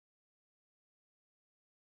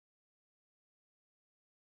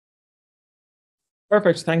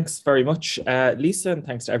Perfect. Thanks very much, Lisa, and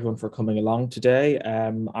thanks to everyone for coming along today.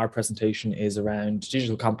 Our presentation is around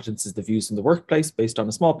digital competences, the views in the workplace, based on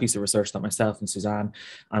a small piece of research that myself and Suzanne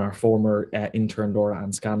and our former intern Laura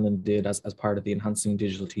Ann Scanlon did as part of the Enhancing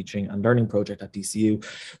Digital Teaching and Learning project at DCU.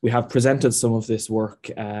 We have presented some of this work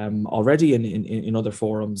already in other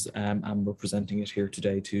forums, and we're presenting it here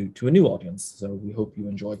today to a new audience. So we hope you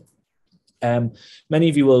enjoy. Many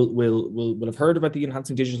of you will have heard about the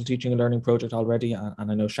Enhancing Digital Teaching and Learning project already,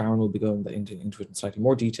 and I know Sharon will be going into it in slightly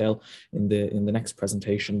more detail in the next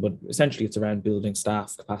presentation. But essentially, it's around building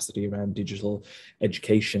staff capacity around digital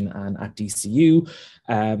education, and at DCU,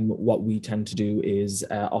 what we tend to do is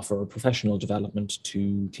offer professional development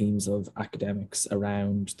to teams of academics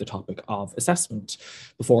around the topic of assessment.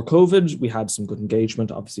 Before COVID, we had some good engagement.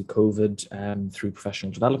 Obviously, COVID through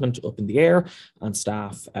professional development up in the air, and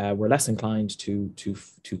staff were less inclined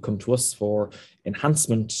to come to us for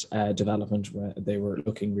enhancement development, where they were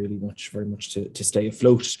looking very much to stay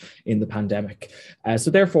afloat in the pandemic. So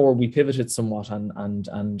therefore, we pivoted somewhat,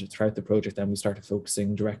 and throughout the project, then we started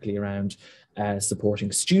focusing directly around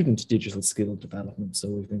supporting student digital skill development. So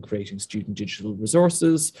we've been creating student digital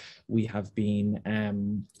resources. We have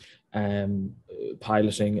been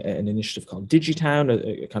piloting an initiative called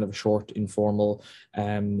DigiTown, a kind of a short, informal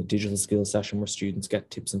digital skills session where students get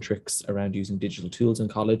tips and tricks around using digital tools in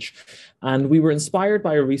college. And we were inspired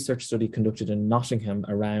by a research study conducted in Nottingham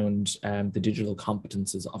around the digital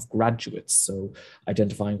competences of graduates. So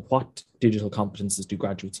identifying what digital competences do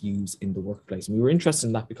graduates use in the workplace. And we were interested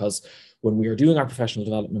in that because when we are doing our professional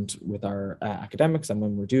development with our academics, and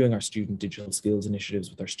when we're doing our student digital skills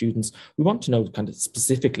initiatives with our students, we want to know kind of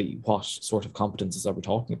specifically what sort of competences are we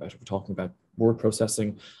talking about. Are we talking about word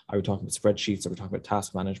processing? Are we talking about spreadsheets? Are we talking about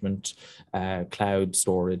task management, cloud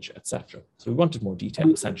storage, etc.? So we wanted more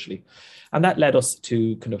detail, essentially. And that led us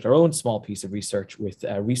to conduct our own small piece of research with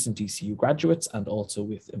recent DCU graduates and also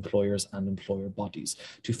with employers and employer bodies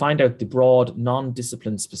to find out the broad,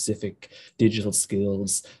 non-discipline specific digital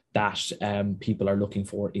skills that people are looking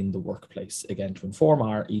for in the workplace, again, to inform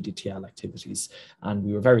our EDTL activities. And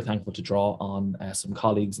we were very thankful to draw on some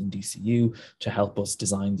colleagues in DCU to help us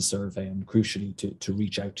design the survey, and crucially to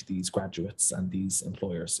reach out to these graduates and these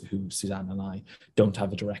employers who Suzanne and I don't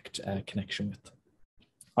have a direct connection with.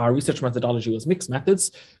 Our research methodology was mixed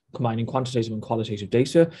methods, combining quantitative and qualitative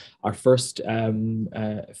data. Our first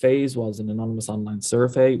phase was an anonymous online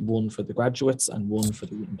survey, one for the graduates and one for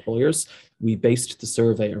the employers. We based the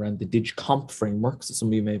survey around the DigComp framework. So some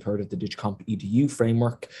of you may have heard of the DigComp EDU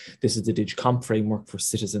framework. This is the DigComp framework for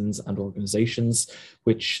citizens and organizations,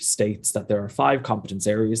 which states that there are 5 competence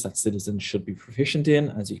areas that citizens should be proficient in,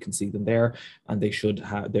 as you can see them there, and they should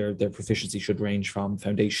have their proficiency should range from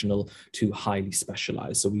foundational to highly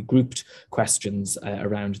specialized. So we grouped questions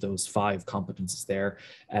around those 5 competences there: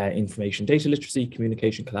 information data literacy,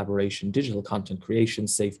 communication, collaboration, digital content creation,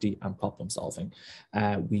 safety, and problem solving.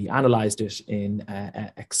 We analyzed it in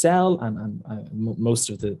Excel, and most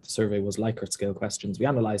of the survey was Likert scale questions. We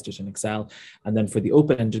analyzed it in Excel, and then for the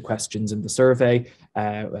open-ended questions in the survey,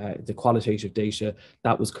 the qualitative data,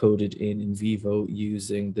 that was coded in vivo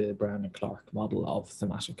using the Brown and Clark model of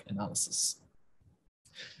thematic analysis.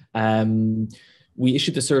 We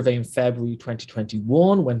issued the survey in February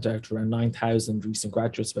 2021, went out to around 9,000 recent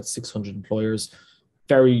graduates, about 600 employers.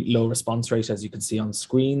 Very low response rate, as you can see on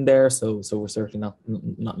screen there. So we're certainly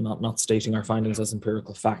not stating our findings as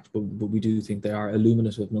empirical fact, but we do think they are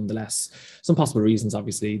illuminative nonetheless. Some possible reasons: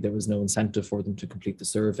 obviously, there was no incentive for them to complete the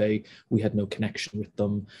survey. We had no connection with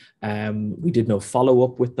them. We did no follow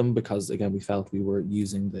up with them because, again, we felt we were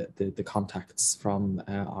using the contacts from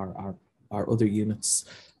our other units.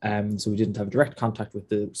 So we didn't have direct contact with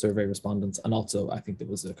the survey respondents. And also, I think there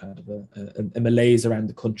was a kind of a malaise around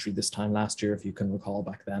the country this time last year, if you can recall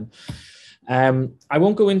back then. I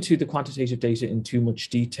won't go into the quantitative data in too much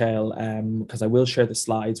detail because I will share the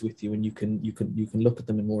slides with you, and you can look at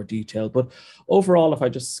them in more detail. But overall, if I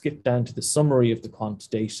just skip down to the summary of the quant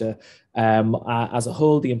data, as a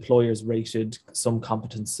whole, the employers rated some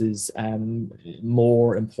competences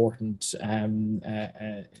more important than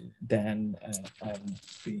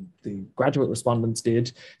the graduate respondents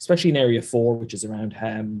did, especially in area 4, which is around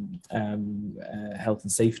health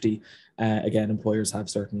and safety. Again, employers have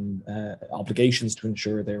certain obligations to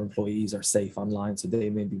ensure their employees are safe online, so they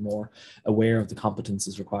may be more aware of the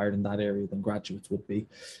competences required in that area than graduates would be.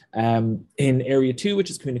 In area 2, which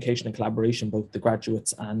is communication and collaboration, both the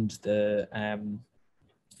graduates and the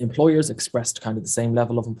Employers expressed kind of the same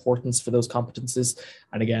level of importance for those competencies.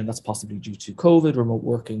 And again, that's possibly due to COVID, remote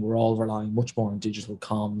working. We're all relying much more on digital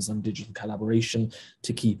comms and digital collaboration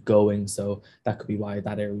to keep going. So that could be why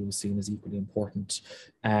that area was seen as equally important.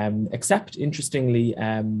 Except, interestingly,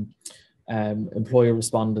 employer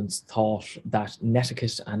respondents thought that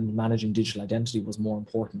netiquette and managing digital identity was more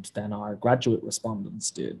important than our graduate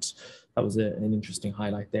respondents did. That was an interesting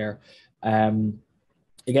highlight there.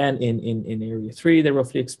 Again, in area 3, they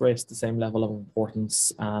roughly expressed the same level of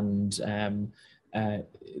importance, and in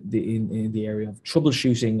the area of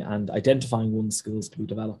troubleshooting and identifying one's skills to be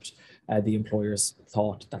developed, the employers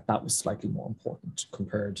thought that that was slightly more important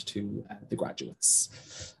compared to the graduates.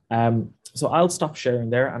 So I'll stop sharing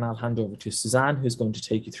there and I'll hand over to Suzanne, who's going to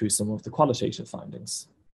take you through some of the qualitative findings.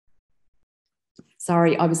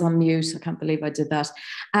 Sorry, I was on mute. I can't believe I did that.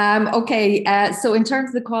 So in terms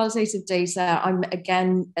of the qualitative data, I'm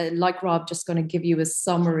again, like Rob, just going to give you a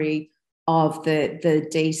summary of the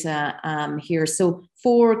data here. So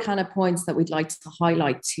 4 kind of points that we'd like to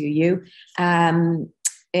highlight to you.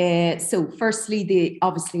 So firstly,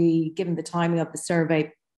 obviously, given the timing of the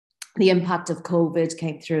survey, the impact of COVID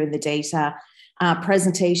came through in the data.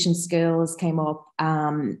 Presentation skills came up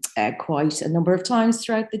quite a number of times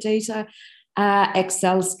throughout the data.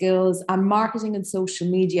 Excel skills and marketing and social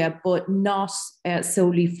media, but not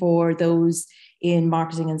solely for those in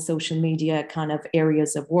marketing and social media kind of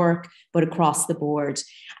areas of work, but across the board.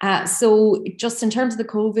 So just in terms of the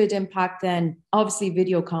COVID impact, then obviously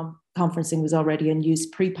video conferencing was already in use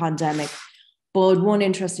pre-pandemic. But one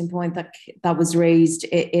interesting point that was raised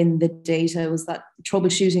in the data was that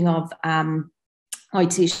troubleshooting of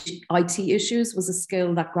IT issues was a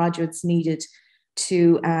skill that graduates needed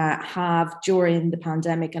to have during the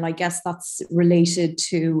pandemic. And I guess that's related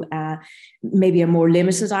to maybe a more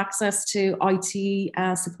limited access to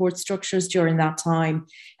IT support structures during that time.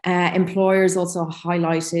 Employers also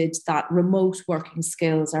highlighted that remote working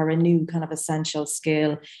skills are a new kind of essential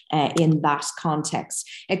skill in that context.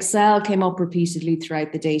 Excel came up repeatedly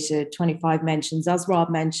throughout the data, 25 mentions. As Rob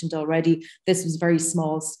mentioned already, this was a very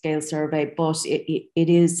small scale survey, but it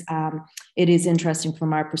is interesting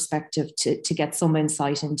from our perspective to get some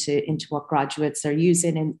insight into what graduates are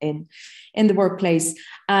using in the workplace.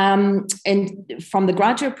 And from the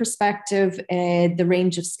graduate perspective, the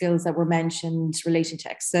range of skills that were mentioned relating to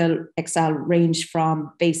Excel range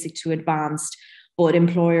from basic to advanced, but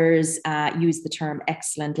employers use the term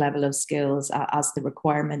excellent level of skills as the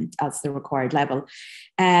required level.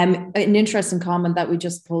 An interesting comment that we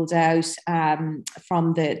just pulled out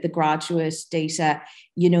from the graduate data,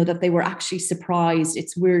 that they were actually surprised.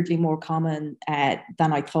 It's weirdly more common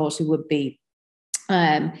than I thought it would be.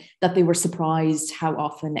 That they were surprised how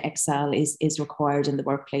often Excel is required in the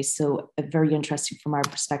workplace. So very interesting from our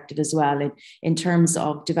perspective as well in terms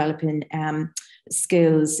of developing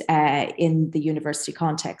skills in the university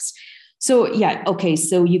context. So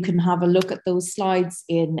so you can have a look at those slides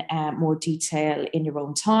in more detail in your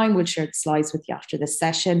own time. We'll share the slides with you after this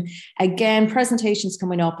session. Again, presentations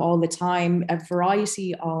coming up all the time, a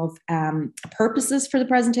variety of purposes for the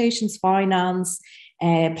presentations, finance,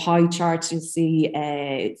 pie charts, you'll see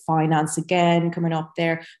finance again coming up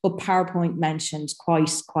there, but PowerPoint mentioned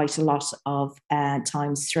quite a lot of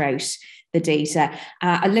times throughout the data.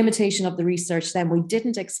 A limitation of the research then, we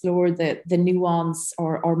didn't explore the nuance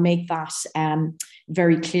or make that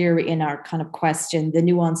very clear in our kind of question, the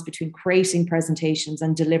nuance between creating presentations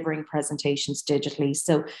and delivering presentations digitally.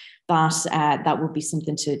 So that would be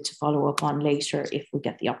something to follow up on later if we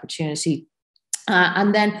get the opportunity.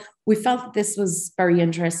 And then we felt that this was very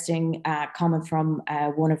interesting comment from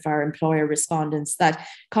one of our employer respondents, that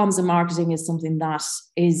comms and marketing is something that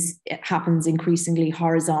happens increasingly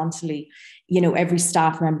horizontally. Every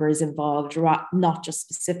staff member is involved, not just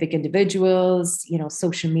specific individuals.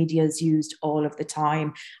 Social media is used all of the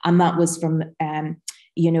time. And that was from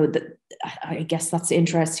I guess that's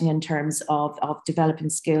interesting in terms of developing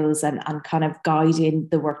skills and kind of guiding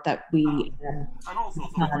the work that we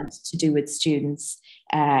plan to do with students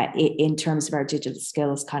in terms of our digital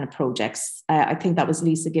skills kind of projects. I think that was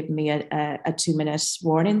Lisa giving me a 2-minute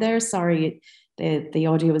warning there. Sorry, the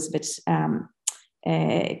audio was a bit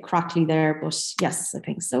crackly there, but yes, I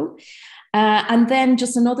think so. And then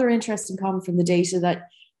just another interesting comment from the data, that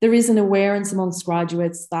there is an awareness amongst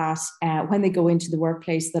graduates that when they go into the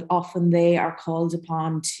workplace, that often they are called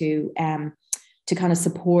upon to kind of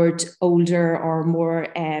support older or more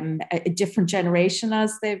a different generation,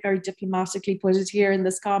 as they very diplomatically put it here in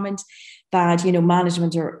this comment, that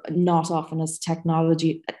management are not often as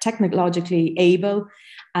technologically able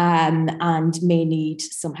and may need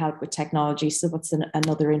some help with technology. So that's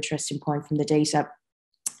another interesting point from the data.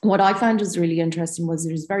 What I found was really interesting was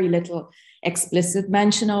there's very little explicit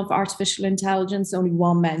mention of artificial intelligence, only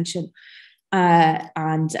one mention.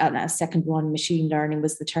 And a second one, machine learning,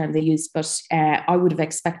 was the term they used. But I would have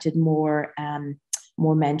expected more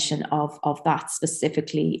mention of that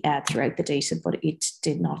specifically throughout the data, but it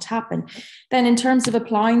did not happen. Then in terms of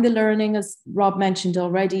applying the learning, as Rob mentioned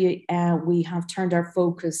already, we have turned our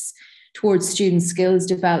focus towards student skills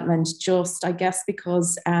development, just I guess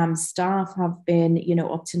because staff have been,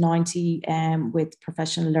 up to 90 with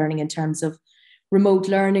professional learning in terms of remote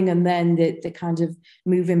learning, and then the kind of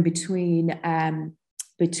move in between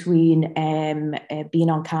being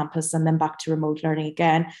on campus and then back to remote learning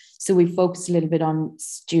again. So we focused a little bit on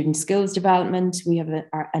student skills development. We have an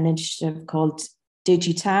initiative called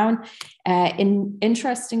DigiTown.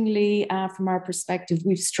 Interestingly, from our perspective,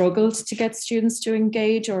 we've struggled to get students to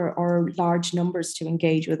engage or large numbers to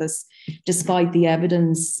engage with us, despite the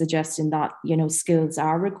evidence suggesting that, skills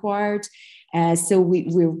are required. So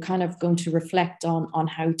we're kind of going to reflect on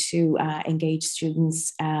how to engage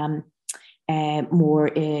students more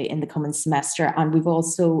in the coming semester. And we've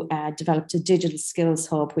also developed a digital skills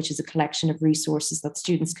hub, which is a collection of resources that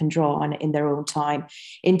students can draw on in their own time.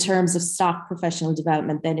 In terms of staff professional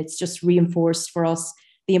development, then it's just reinforced for us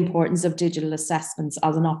the importance of digital assessments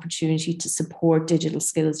as an opportunity to support digital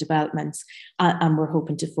skills developments, and we're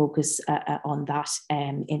hoping to focus on that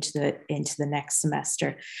into the next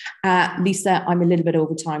semester. Lisa, I'm a little bit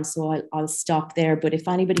over time, so I'll stop there. But if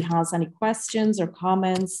anybody has any questions or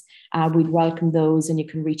comments, we'd welcome those, and you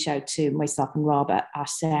can reach out to myself and Rob at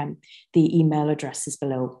the email addresses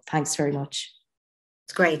below. Thanks very much.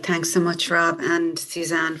 Great. Thanks so much, Rob and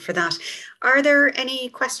Suzanne, for that. Are there any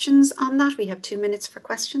questions on that? We have 2 minutes for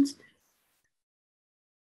questions.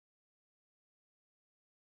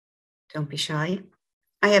 Don't be shy.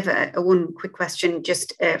 I have one quick question,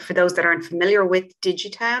 just for those that aren't familiar with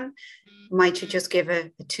DigiTown. Might you just give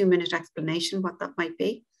a 2-minute explanation what that might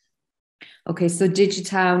be? Okay, so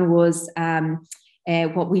DigiTown was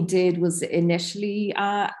what we did was initially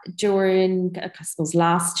during, I suppose,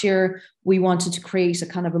 last year, we wanted to create a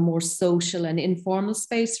kind of a more social and informal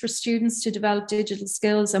space for students to develop digital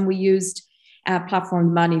skills. And we used a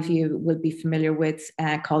platform many of you will be familiar with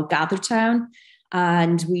called GatherTown.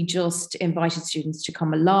 And we just invited students to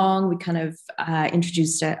come along. We kind of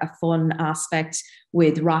introduced a fun aspect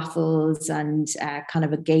with raffles and kind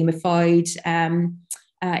of a gamified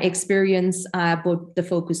experience, but the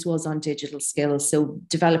focus was on digital skills. So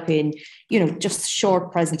developing, just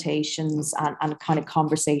short presentations and kind of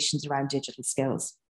conversations around digital skills.